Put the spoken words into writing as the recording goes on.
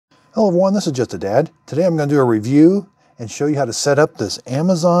Hello everyone, this is Just a Dad. Today I'm going to do a review and show you how to set up this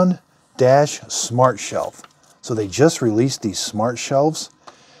Amazon Dash Smart Shelf. So they just released these smart shelves.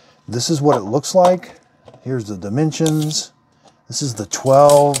 This is what it looks like. Here's the dimensions. This is the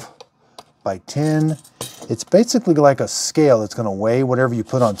 12 by 10. It's basically like a scale that's going to weigh whatever you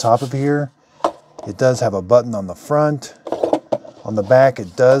put on top of here. It does have a button on the front. On the back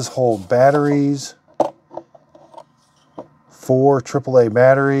it does hold batteries. 4 AAA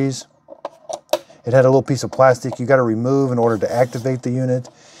batteries. It had a little piece of plastic you got to remove in order to activate the unit.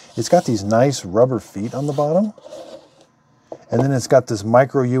 It's got these nice rubber feet on the bottom. And then it's got this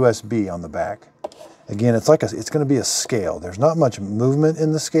micro USB on the back. Again, it's going to be a scale. There's not much movement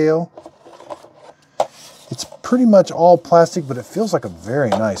in the scale. It's pretty much all plastic, but it feels like a very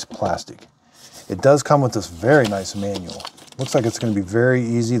nice plastic. It does come with this very nice manual. Looks like it's going to be very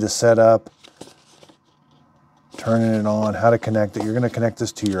easy to set up. Turning it on, how to connect it. You're going to connect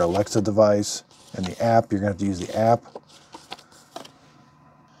this to your Alexa device and the app. You're going to have to use the app.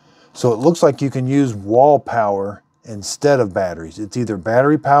 So it looks like you can use wall power instead of batteries. It's either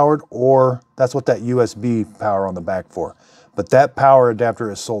battery powered or that's what that USB power on the back for. But that power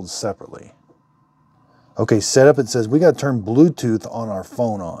adapter is sold separately. Okay, setup, it says we got to turn Bluetooth on our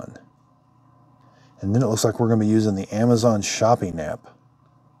phone on. And then it looks like we're going to be using the Amazon shopping app.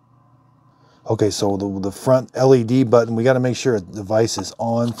 Okay, so the front LED button, we got to make sure the device is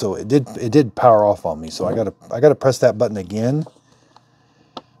on. So it did power off on me. So I got to press that button again.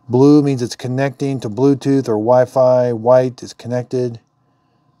 Blue means it's connecting to Bluetooth or Wi-Fi. White is connected.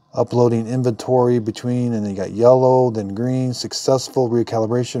 Uploading inventory between, and then you got yellow, then green, successful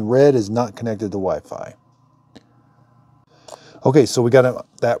recalibration. Red is not connected to Wi-Fi. Okay, so we got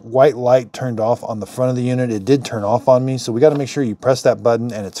that white light turned off on the front of the unit. It did turn off on me, so we got to make sure you press that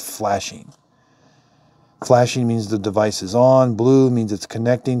button and it's flashing. Flashing means the device is on. Blue means it's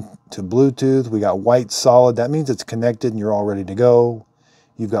connecting to Bluetooth. We got white solid. That means it's connected and you're all ready to go.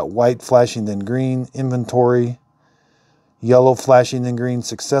 You've got white flashing, then green, inventory. Yellow flashing, then green,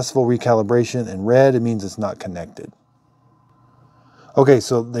 successful recalibration. And red, it means it's not connected. Okay,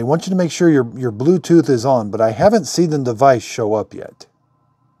 so they want you to make sure your Bluetooth is on, but I haven't seen the device show up yet.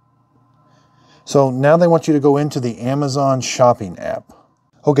 So now they want you to go into the Amazon shopping app.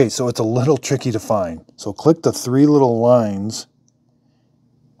 Okay, so it's a little tricky to find. So click the 3 little lines,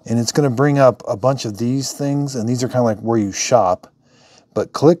 and it's going to bring up a bunch of these things, and these are kind of like where you shop.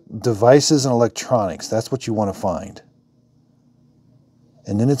 But click devices and electronics. That's what you want to find.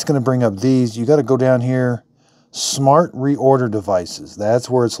 And then it's going to bring up these. You got to go down here, smart reorder devices. That's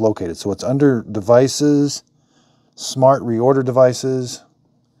where it's located. So it's under devices, smart reorder devices.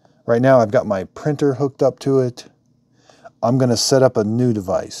 Right now I've got my printer hooked up to it. I'm going to set up a new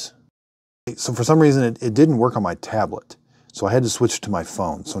device. So for some reason it didn't work on my tablet. So I had to switch to my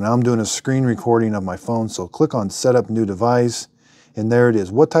phone. So now I'm doing a screen recording of my phone. So click on Setup New Device. And there it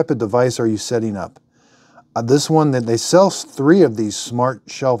is. What type of device are you setting up? This one, that they sell 3 of these smart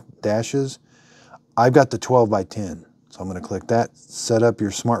shelf dashes. I've got the 12 by 10. So I'm going to click that. Set up your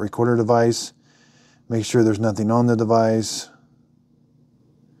smart recorder device. Make sure there's nothing on the device.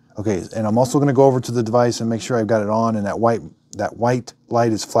 Okay, and I'm also going to go over to the device and make sure I've got it on and that white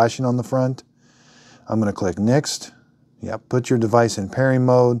light is flashing on the front. I'm going to click Next. Yeah, put your device in pairing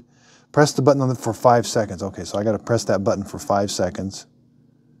mode. Press the button on it for 5 seconds. Okay, so I got to press that button for 5 seconds.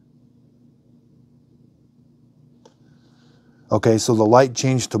 Okay, so the light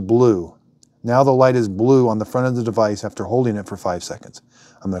changed to blue. Now the light is blue on the front of the device after holding it for 5 seconds.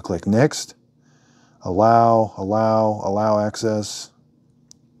 I'm going to click Next. Allow access.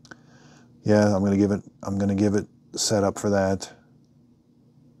 Yeah, I'm going to give it set up for that.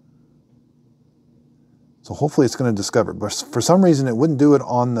 So hopefully it's going to discover it. But for some reason it wouldn't do it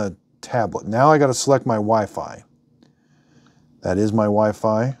on the tablet. Now I got to select my Wi-Fi. That is my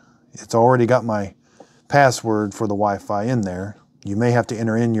Wi-Fi. It's already got my password for the Wi-Fi in there. You may have to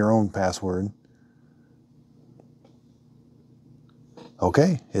enter in your own password.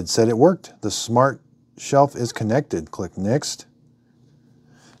 Okay, it said it worked. The smart shelf is connected. Click Next.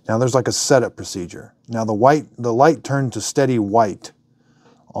 Now there's like a setup procedure. Now the light turned to steady white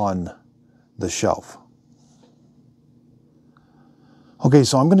on the shelf. Okay,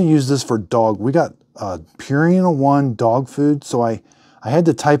 so I'm going to use this for dog. We got Purina One dog food. So I had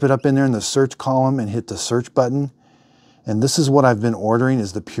to type it up in there in the search column and hit the search button. And this is what I've been ordering,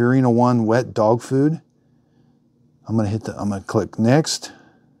 is the Purina One wet dog food. I'm going to click Next.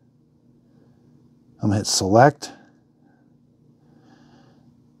 I'm going to hit Select.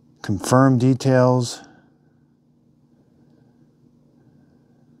 Confirm details.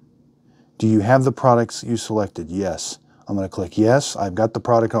 Do you have the products you selected? Yes. I'm going to click yes. I've got the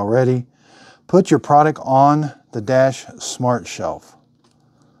product already. Put your product on the Dash Smart Shelf.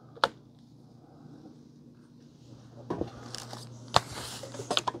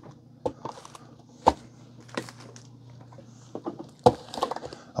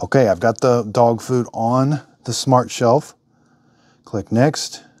 Okay, I've got the dog food on the Smart Shelf. Click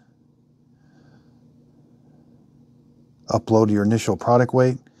next. Upload your initial product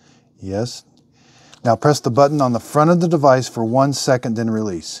weight. Yes. Now press the button on the front of the device for 1 second, then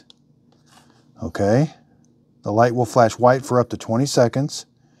release. Okay. The light will flash white for up to 20 seconds,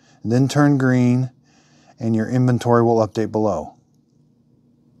 then turn green, and your inventory will update below.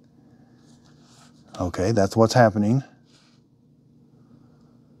 Okay, that's what's happening.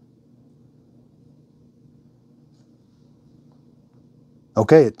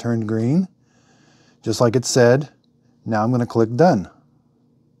 Okay, it turned green, just like it said. Now I'm going to click done.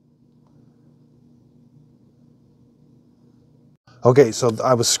 Okay, so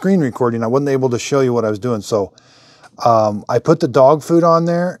I was screen recording. I wasn't able to show you what I was doing. So I put the dog food on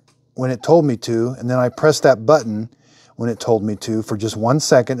there when it told me to, and then I pressed that button when it told me to for just 1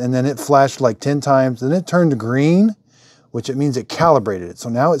 second, and then it flashed like 10 times. Then it turned green, which it means it calibrated it. So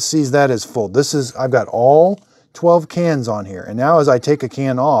now it sees that as full. I've got all 12 cans on here. And now as I take a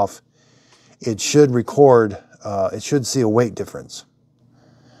can off, it should record, it should see a weight difference.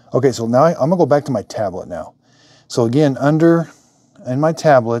 Okay, so now I'm gonna go back to my tablet now. So again, in my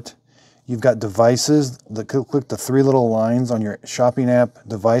tablet, you've got devices. Click the 3 little lines on your shopping app,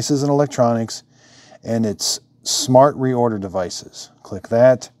 devices and electronics, and it's smart reorder devices. Click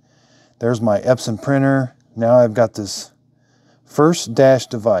that. There's my Epson printer. Now I've got this first Dash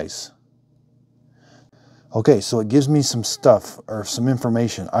device. Okay, so it gives me some stuff or some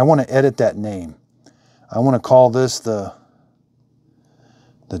information. I want to edit that name. I want to call this the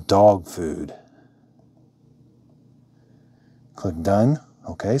dog food. Click done.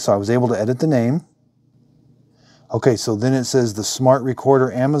 Okay, so I was able to edit the name. Okay, so then it says the Smart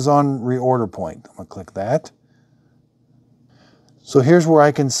Recorder Amazon Reorder Point. I'm going to click that. So here's where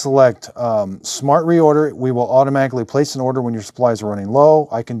I can select Smart Reorder. We will automatically place an order when your supplies are running low.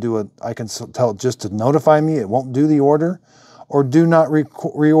 I can tell it just to notify me. It won't do the order. Or do not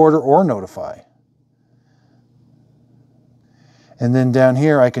reorder or notify. And then down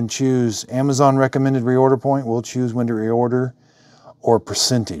here I can choose Amazon recommended reorder point. We'll choose when to reorder, or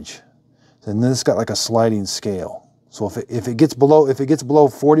percentage. And then it's got like a sliding scale. So if it gets below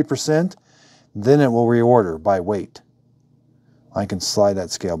 40%, then it will reorder by weight. I can slide that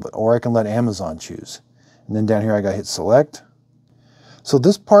scale, or I can let Amazon choose. And then down here I got to hit select. So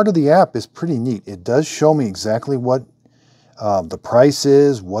this part of the app is pretty neat. It does show me exactly what the price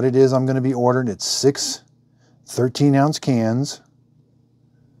is, what it is I'm going to be ordering. It's 6 13-ounce cans.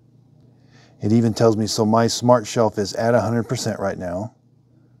 It even tells me, so my Smart Shelf is at 100% right now.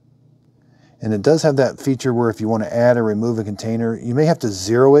 And it does have that feature where if you want to add or remove a container, you may have to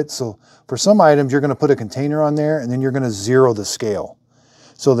zero it. So for some items, you're going to put a container on there, and then you're going to zero the scale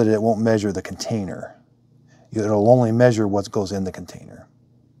so that it won't measure the container. It'll only measure what goes in the container.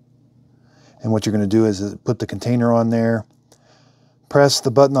 And what you're going to do is put the container on there, press the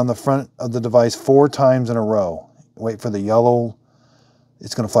button on the front of the device 4 times in a row. Wait for the yellow.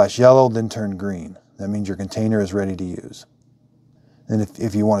 It's going to flash yellow, then turn green. That means your container is ready to use. And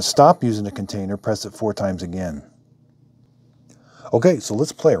if you want to stop using the container, press it 4 times again. Okay, so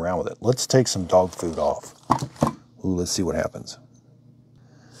let's play around with it. Let's take some dog food off. Ooh, let's see what happens.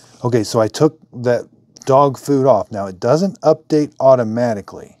 Okay, so I took that dog food off. Now, it doesn't update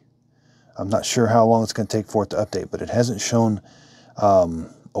automatically. I'm not sure how long it's going to take for it to update, but it hasn't shown a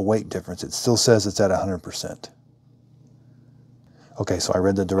weight difference. It still says it's at 100%. Okay, so I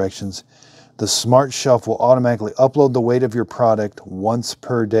read the directions. The Smart Shelf will automatically upload the weight of your product once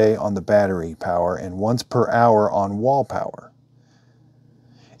per day on the battery power and once per hour on wall power.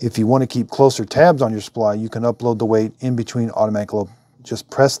 If you want to keep closer tabs on your supply, you can upload the weight in between automatically.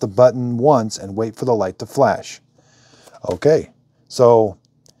 Just press the button once and wait for the light to flash. Okay, so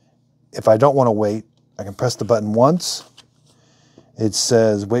if I don't want to wait, I can press the button once. It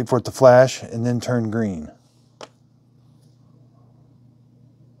says wait for it to flash and then turn green.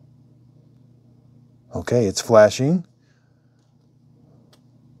 Okay, it's flashing.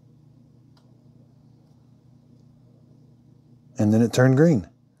 And then it turned green.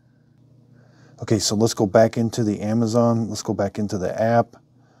 Okay, so let's go back into the Amazon. Let's go back into the app.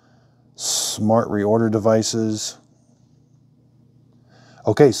 Smart Reorder Devices.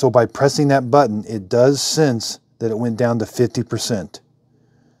 Okay, so by pressing that button, it does sense that it went down to 50%.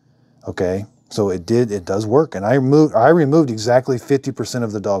 Okay, so it does work. And I removed exactly 50%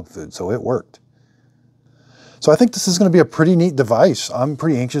 of the dog food, so it worked. So I think this is going to be a pretty neat device. I'm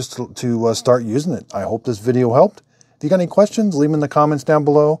pretty anxious to start using it. I hope this video helped. If you got any questions, leave them in the comments down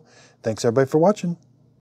below. Thanks everybody for watching.